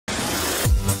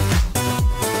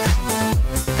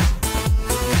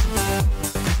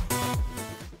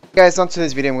Guys, on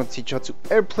today's video I'm going to teach you how to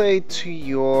AirPlay to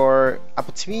your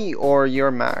Apple TV or your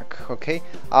Mac. Okay,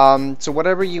 so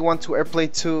whatever you want to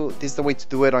AirPlay to, this is the way to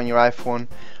do it on your iPhone.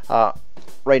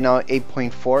 Right now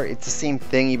 8.4, it's the same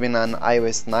thing even on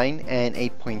iOS 9 and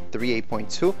 8.3,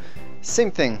 8.2.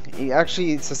 Same thing.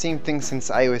 Actually, it's the same thing since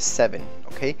iOS 7.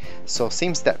 Okay, so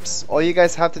same steps. All you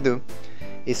guys have to do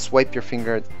is swipe your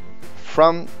finger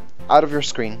from out of your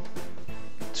screen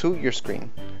to your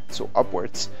screen, so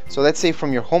upwards. So let's say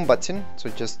from your home button, so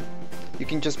you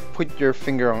can just put your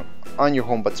finger on your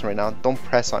home button right now, don't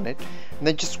press on it, and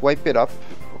then just swipe it up.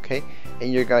 Okay,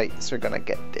 and you guys are gonna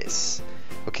get this.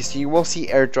 Okay, so you will see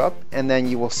AirDrop and then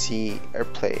you will see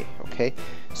AirPlay. Okay,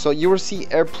 so you will see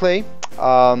AirPlay,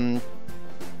 and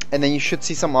then you should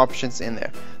see some options in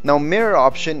there. Now mirror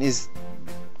option is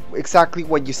exactly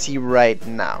what you see right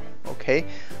now. Okay,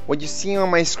 what you see on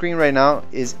my screen right now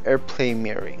is AirPlay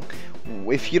mirroring.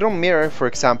 If you don't mirror, for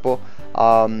example,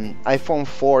 iPhone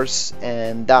 4s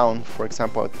and down, for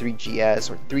example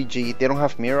 3GS or 3G, they don't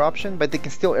have mirror option, but they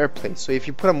can still AirPlay. So if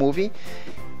you put a movie,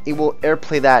 it will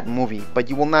AirPlay that movie, but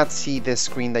you will not see the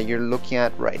screen that you're looking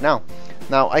at right now.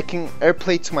 Now I can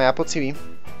AirPlay to my Apple TV.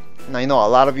 And I know a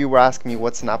lot of you were asking me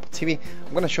what's an Apple TV.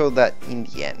 I'm gonna show that in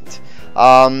the end.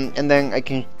 And then I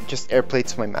can just AirPlay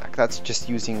to my Mac. That's just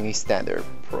using a standard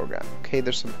program. Okay,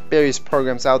 there's some various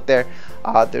programs out there.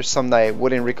 There's some that I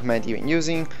wouldn't recommend even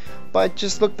using, but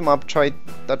just look them up, try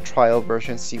the trial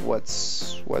version, see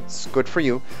what's good for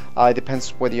you. It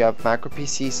depends whether you have Mac or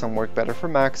PC. Some work better for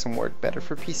Mac, some work better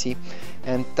for PC.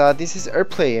 And this is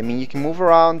AirPlay. I mean, you can move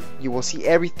around, you will see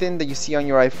everything that you see on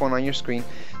your iPhone on your screen.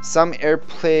 Some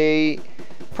AirPlay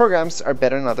programs are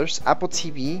better than others. Apple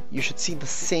TV, you should see the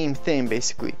same thing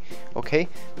basically. Okay,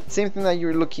 same thing that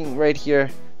you're looking right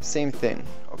here, same thing.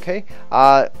 Okay,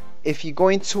 if you go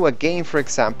into a game, for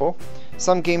example,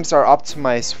 some games are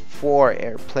optimized for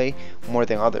AirPlay more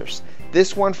than others.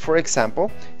 This one, for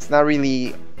example, it's not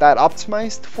really that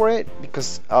optimized for it,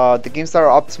 because the games that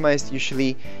are optimized,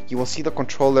 usually you will see the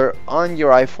controller on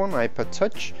your iPhone or iPad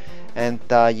Touch, and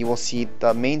you will see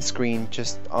the main screen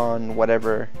just on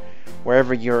wherever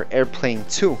you're AirPlaying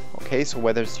to. Okay, so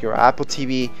whether it's your Apple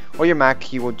TV or your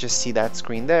Mac, you will just see that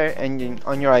screen there, and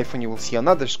on your iPhone you will see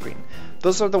another screen.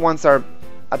 Those are the ones that are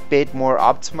a bit more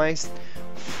optimized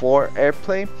for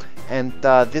AirPlay, and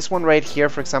this one right here,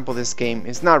 for example, this game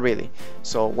is not really.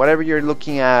 So whatever you're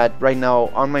looking at right now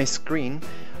on my screen,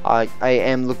 I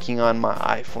am looking on my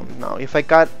iPhone. Now if I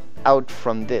got out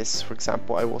from this, for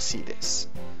example, I will see this.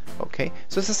 Okay,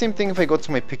 so it's the same thing if I go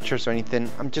to my pictures or anything.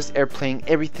 I'm just AirPlaying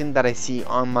everything that I see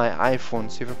on my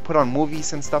iPhone. So if I put on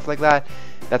movies and stuff like that,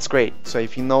 that's great. So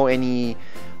if you know any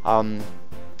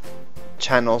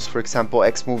channels, for example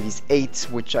X Movies 8,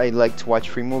 which I like to watch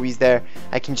free movies there,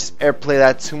 I can just AirPlay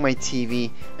that to my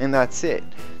TV, and that's it.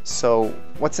 So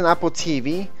what's an Apple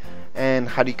TV and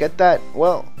how do you get that?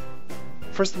 Well,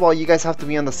 first of all, you guys have to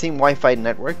be on the same Wi-Fi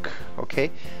network, okay,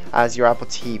 as your Apple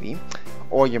TV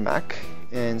or your Mac,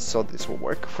 and so this will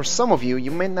work. For some of you, you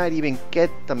may not even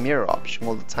get the mirror option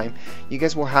all the time. You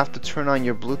guys will have to turn on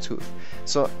your Bluetooth.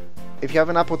 So if you have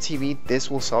an Apple TV, this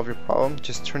will solve your problem,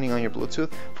 just turning on your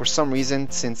Bluetooth. For some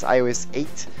reason, since iOS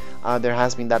 8, there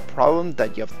has been that problem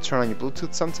that you have to turn on your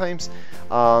Bluetooth sometimes.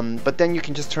 But then you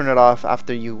can just turn it off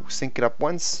after you sync it up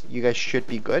once. You guys should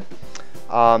be good.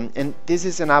 And this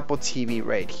is an Apple TV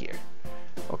right here.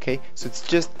 Okay, so it's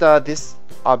just this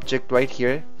object right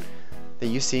here that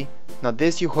you see. Now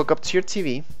this you hook up to your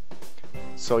TV.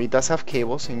 So it does have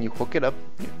cables and you hook it up.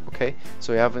 Okay,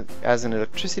 so you have it as an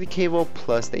electricity cable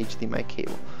plus the HDMI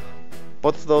cable.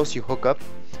 Both of those you hook up,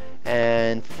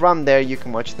 and from there you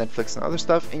can watch Netflix and other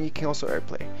stuff, and you can also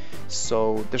AirPlay.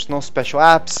 So there's no special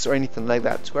apps or anything like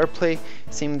that to AirPlay.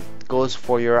 Same goes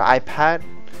for your iPad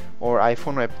or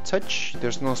iPhone or iPod Touch.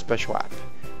 There's no special app.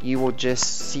 You will just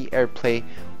see AirPlay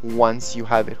once you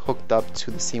have it hooked up to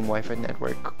the same Wi-Fi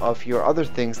network of your other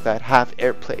things that have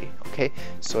AirPlay. Okay,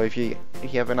 so if you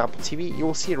have an Apple TV, you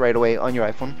will see it right away on your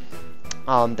iPhone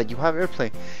that you have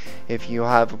AirPlay. If you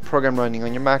have a program running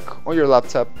on your Mac or your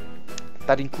laptop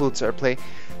that includes AirPlay,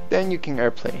 then you can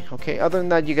AirPlay. Okay, other than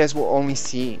that, you guys will only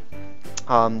see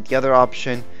the other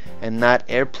option and not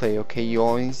AirPlay. Okay, you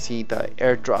only see the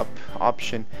AirDrop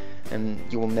option, and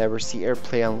you will never see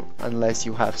AirPlay unless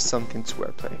you have something to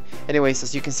AirPlay. Anyways,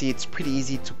 as you can see, it's pretty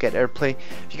easy to get AirPlay.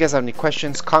 If you guys have any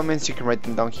questions, comments, you can write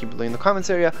them down here below in the comments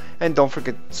area, and don't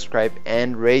forget to subscribe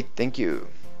and rate. Thank you.